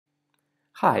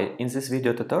Hi, in this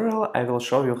video tutorial I will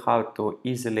show you how to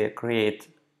easily create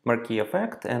marquee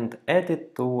effect and add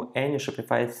it to any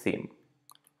Shopify theme.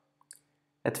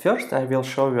 At first I will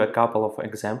show you a couple of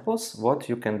examples what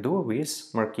you can do with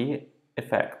marquee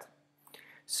effect.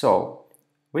 So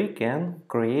we can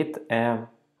create an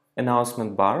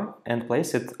announcement bar and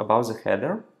place it above the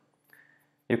header.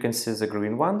 You can see the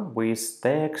green one with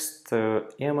text,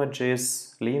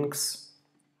 images, links,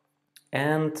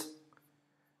 and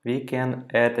we can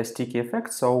add a sticky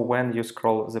effect, so when you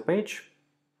scroll the page,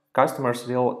 customers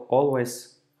will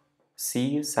always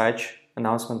see such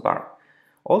announcement bar.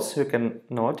 Also, you can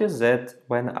notice that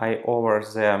when I hover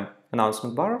the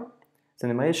announcement bar, the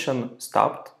animation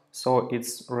stopped, so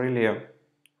it's really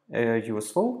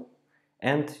useful,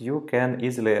 and you can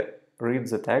easily read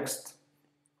the text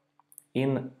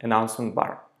in announcement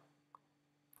bar.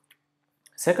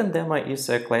 Second demo is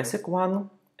a classic one.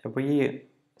 We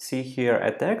see here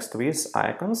a text with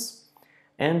icons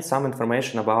and some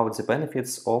information about the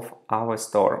benefits of our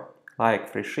store,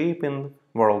 like free shipping,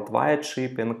 worldwide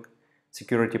shipping,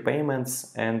 security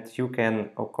payments, and you can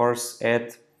of course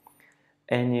add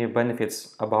any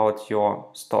benefits about your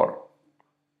store.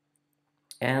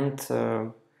 And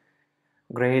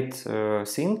great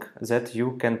thing that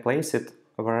you can place it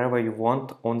wherever you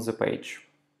want on the page.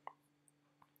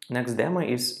 Next demo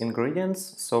is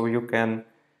ingredients, so you can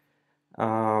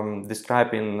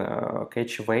describe in a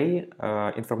catchy way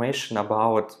information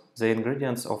about the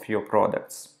ingredients of your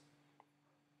products.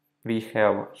 We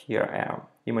have here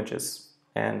images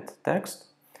and text.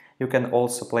 You can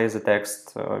also place the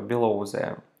text below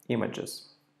the images.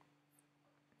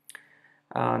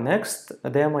 Next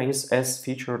demo is as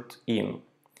featured in.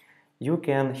 You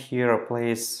can here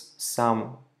place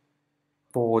some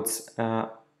quotes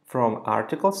from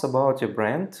articles about your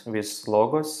brand with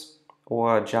logos,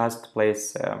 or just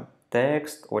place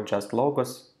text or just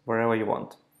logos wherever you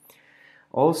want.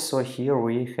 Also here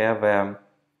we have a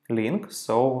link,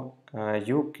 so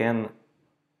you can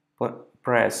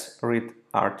press read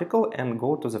article and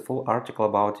go to the full article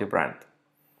about your brand.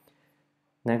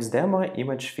 Next demo,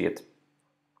 image feed.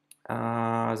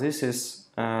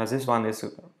 This one is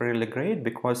really great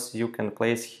because you can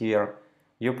place here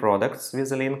your products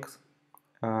with a link,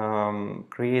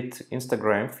 create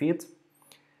Instagram feed.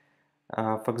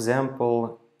 For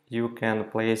example, you can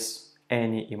place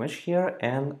any image here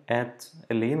and add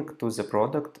a link to the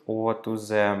product or to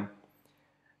the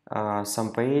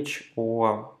some page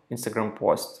or Instagram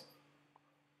post.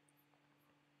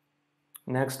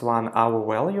 Next one, our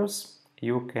values.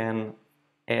 You can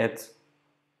add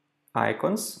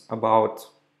icons about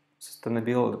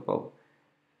sustainability.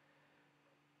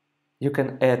 You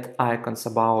can add icons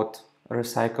about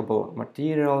recyclable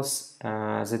materials,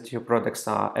 that your products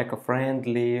are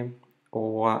eco-friendly,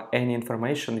 or any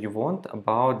information you want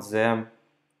about the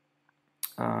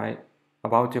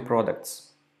about your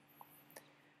products.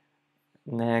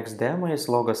 Next demo is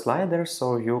logo slider,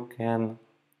 so you can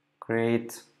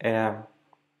create a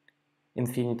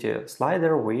infinity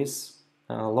slider with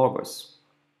logos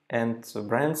and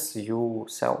brands you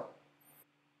sell.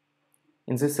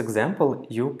 In this example,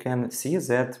 you can see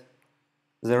that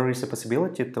there is a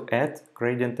possibility to add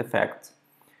gradient effect.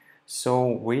 So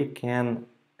we can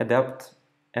adapt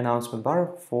announcement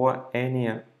bar for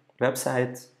any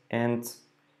website and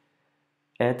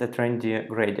add a trendy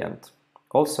gradient.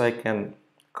 Also, I can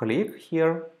click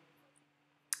here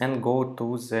and go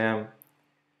to the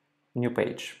new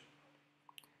page.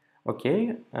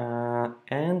 Okay,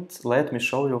 and let me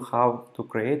show you how to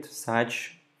create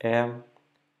such a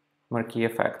marquee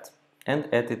effect and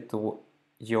add it to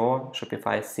your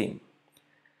Shopify theme.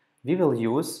 We will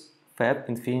use Fab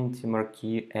Infinity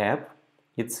Marquee app.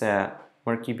 It's a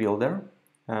marquee builder,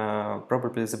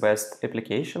 probably the best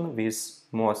application with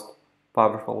most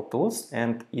powerful tools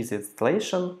and easy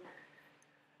installation.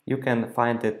 You can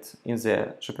find it in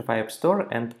the Shopify App Store,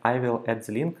 and I will add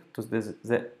the link to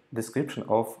the description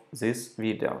of this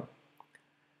video.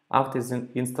 After the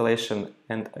installation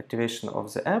and activation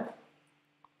of the app,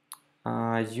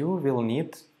 you will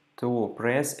need to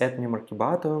press Add New Marquee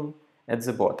button at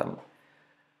the bottom.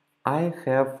 I'm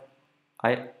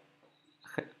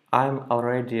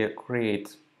already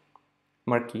create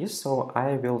marquees, so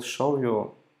I will show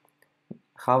you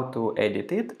how to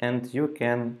edit it, and you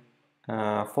can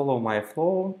follow my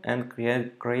flow and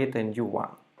create a new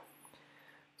one.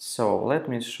 So let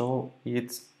me show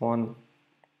it on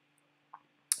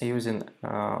using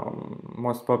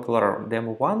most popular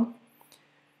demo one.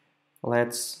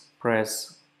 Let's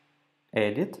press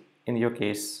edit, in your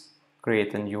case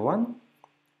create a new one.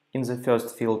 In the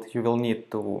first field you will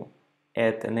need to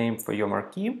add a name for your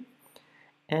marquee,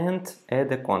 and add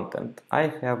the content. I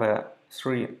have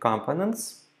 3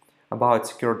 components about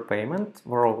secured payment,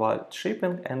 worldwide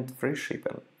shipping, and free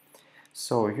shipping.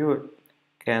 So you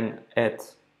can add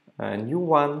a new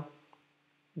one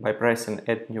by pressing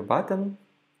Add New button.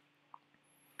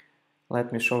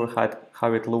 Let me show you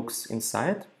how it looks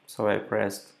inside. So I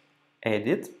pressed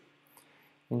Edit.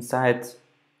 Inside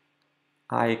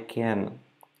I can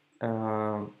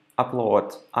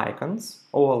upload icons,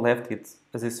 or left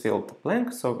this field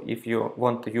blank. So if you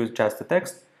want to use just the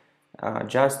text,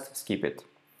 just skip it.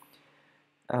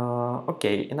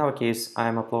 Okay, in our case,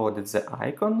 I'm uploaded the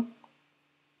icon,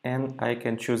 and I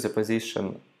can choose the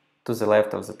position to the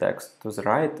left of the text, to the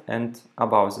right, and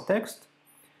above the text.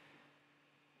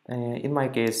 In my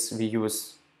case, we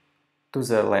use to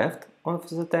the left of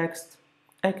the text.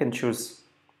 I can choose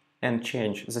and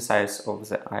change the size of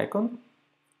the icon,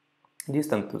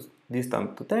 distant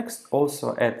to text,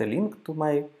 also add a link to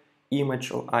my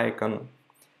image or icon,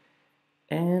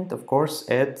 and of course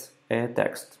add a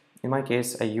text. In my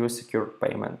case, I use secured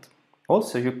payment.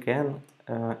 Also, you can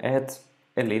add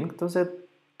a link to the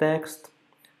text,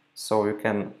 so you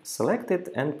can select it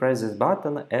and press this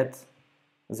button, add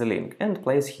the link, and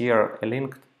place here a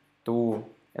link to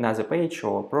another page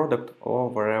or product or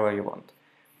wherever you want.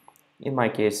 In my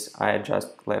case, I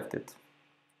just left it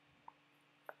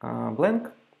blank,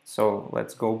 so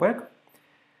let's go back.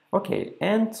 Okay,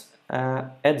 and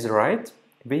at the right,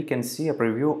 we can see a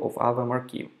preview of our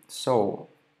marquee. So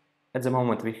at the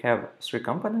moment we have 3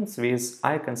 components with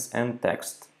icons and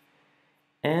text.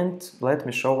 And let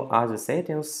me show other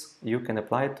settings you can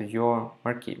apply to your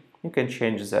marquee. You can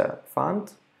change the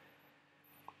font.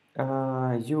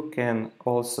 You can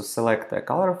also select the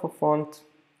color for font,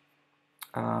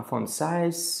 font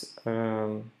size,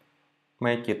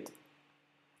 make it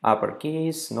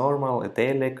uppercase, normal,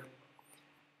 italic,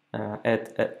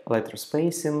 add a letter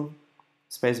spacing,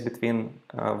 space between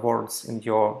words in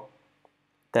your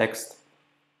text,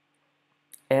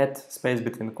 add space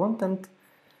between content.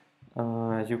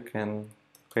 You can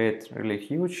create really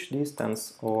huge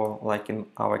distance, or like in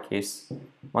our case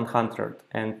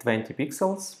 120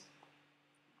 pixels.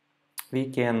 We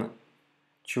can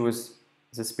choose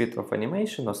the speed of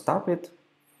animation or stop it.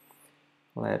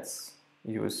 Let's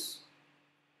use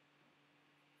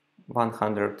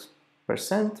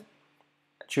 100%.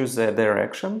 Choose the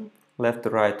direction, left to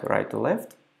right, right to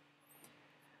left.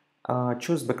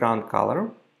 Choose background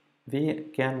color. We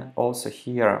can also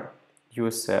here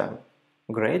use a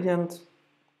gradient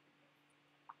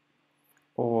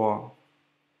or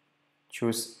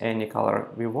choose any color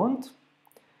we want.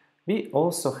 We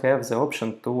also have the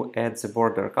option to add the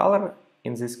border color.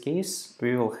 In this case,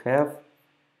 we will have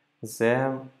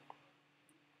the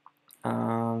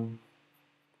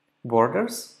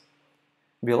borders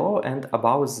below and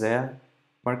above the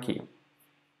marquee.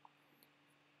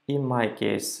 In my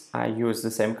case, I use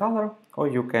the same color, or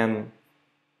you can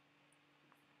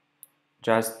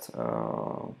just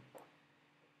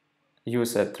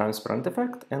use a transparent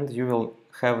effect and you will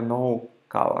have no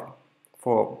color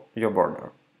for your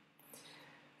border.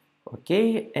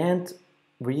 Okay, and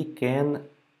we can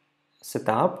set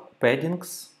up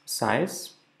paddings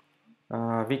size.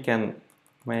 We can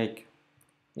make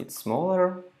it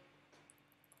smaller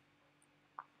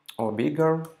or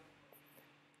bigger.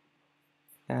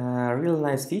 A really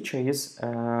nice feature is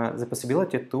the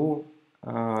possibility to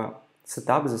set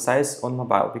up the size on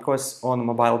mobile, because on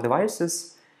mobile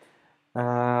devices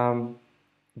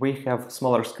we have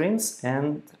smaller screens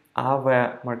and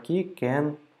our marquee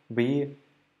can be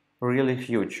really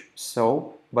huge.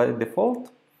 So by default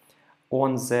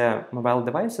on the mobile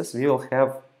devices we will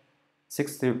have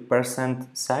 60%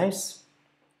 size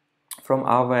from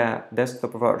our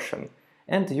desktop version,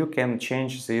 and you can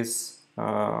change this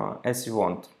as you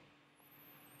want.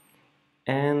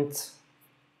 And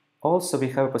also we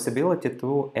have a possibility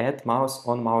to add mouse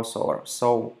on, mouse over.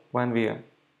 So when we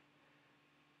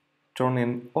turn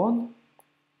it on,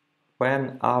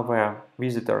 when our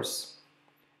visitors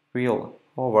will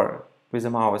hover with the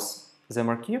mouse the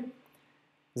marquee,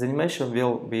 the animation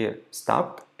will be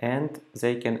stopped and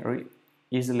they can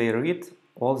easily read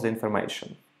all the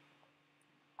information.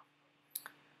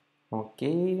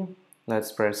 Okay,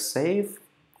 let's press save.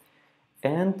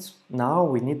 And now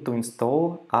we need to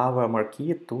install our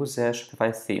marquee to the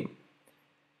Shopify theme.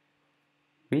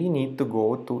 We need to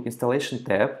go to Installation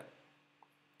tab.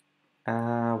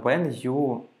 When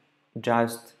you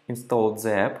just installed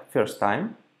the app first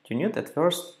time, you need at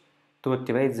first to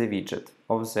activate the widget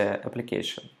of the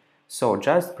application. So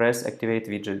just press Activate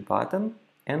Widget button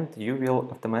and you will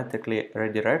automatically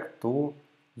redirect to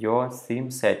your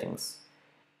theme settings.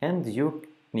 And you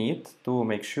need to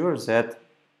make sure that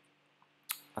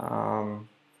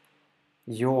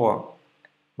your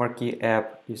Marquee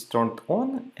app is turned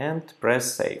on and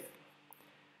press save.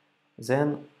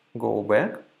 Then go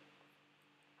back,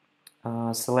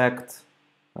 select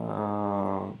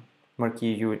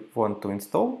Marquee you want to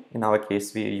install. In our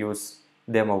case, we use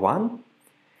Demo 1.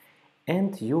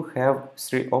 And you have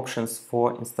 3 options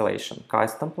for installation.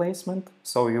 Custom placement,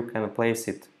 so you can place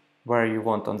it where you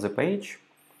want on the page.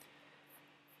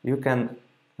 You can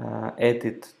add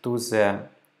it to the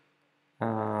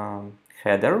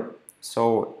header,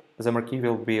 so the marquee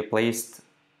will be placed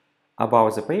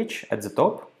above the page at the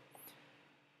top.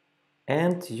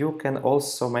 And you can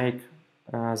also make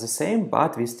the same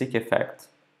but with stick effect.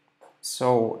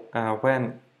 So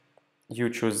when you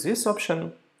choose this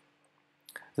option,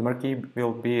 the marquee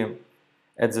will be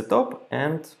at the top,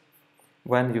 and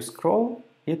when you scroll,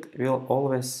 it will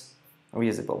always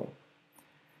visible.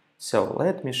 So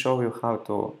let me show you how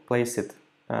to place it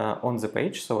on the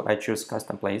page. So I choose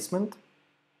custom placement.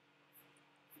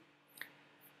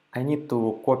 I need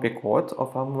to copy code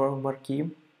of our marquee.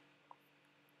 It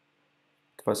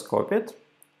was copied,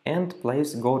 and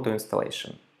place go to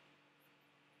installation.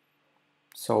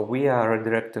 So we are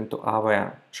redirecting to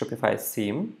our Shopify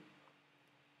theme.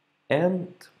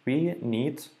 And we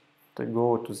need to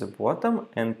go to the bottom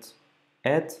and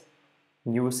add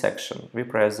new section. We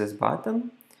press this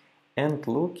button and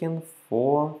looking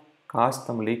for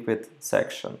custom liquid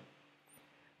section.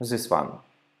 This one.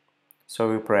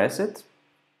 So we press it.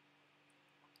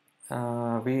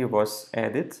 We was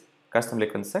added custom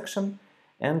liquid section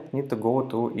and need to go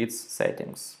to its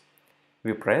settings.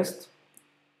 We pressed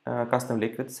custom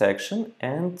liquid section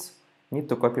and need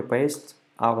to copy paste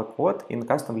our code in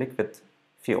custom liquid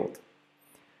field.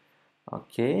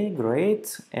 Okay,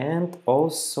 great. And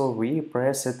also we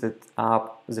pressed it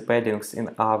up the paddings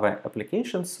in our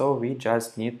application, so we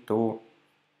just need to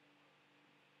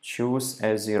choose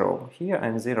a 0 here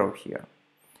and 0 here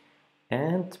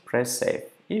and press save.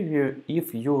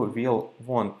 If you will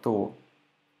want to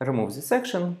remove this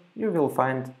section, you will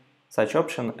find such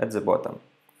option at the bottom.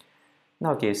 In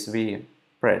our case, we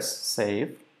press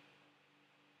save.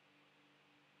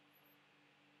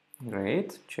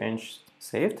 Great, change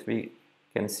saved. We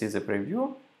can see the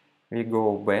preview. We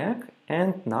go back,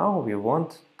 and now we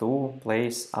want to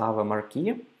place our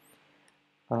marquee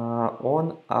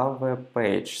on our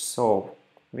page. So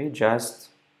we just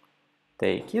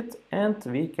take it and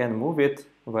we can move it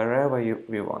wherever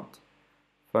we want.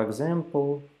 For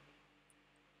example,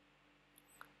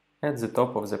 at the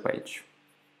top of the page.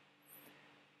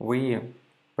 We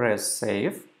press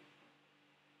save.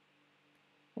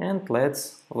 And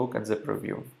let's look at the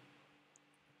preview.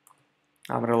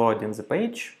 I'm reloading the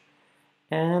page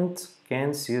and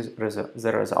can see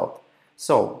the result.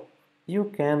 So you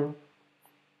can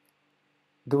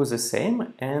do the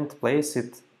same and place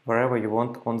it wherever you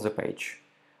want on the page.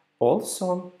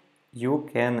 Also, you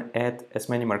can add as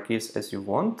many marquees as you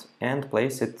want and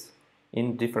place it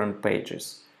in different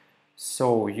pages.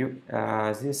 So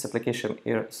this application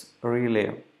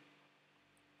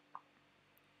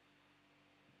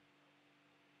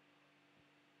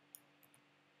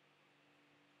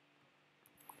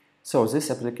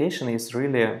is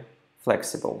really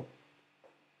flexible.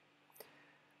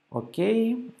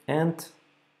 Okay, and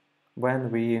when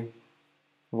we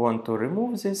want to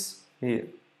remove this, we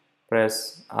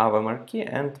press our marquee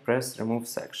and press remove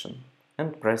section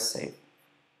and press save.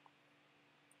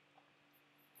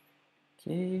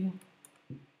 Okay.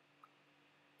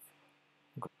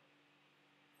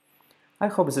 I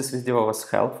hope this video was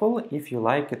helpful. If you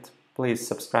like it, please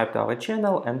subscribe to our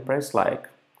channel and press like.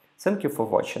 Thank you for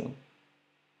watching.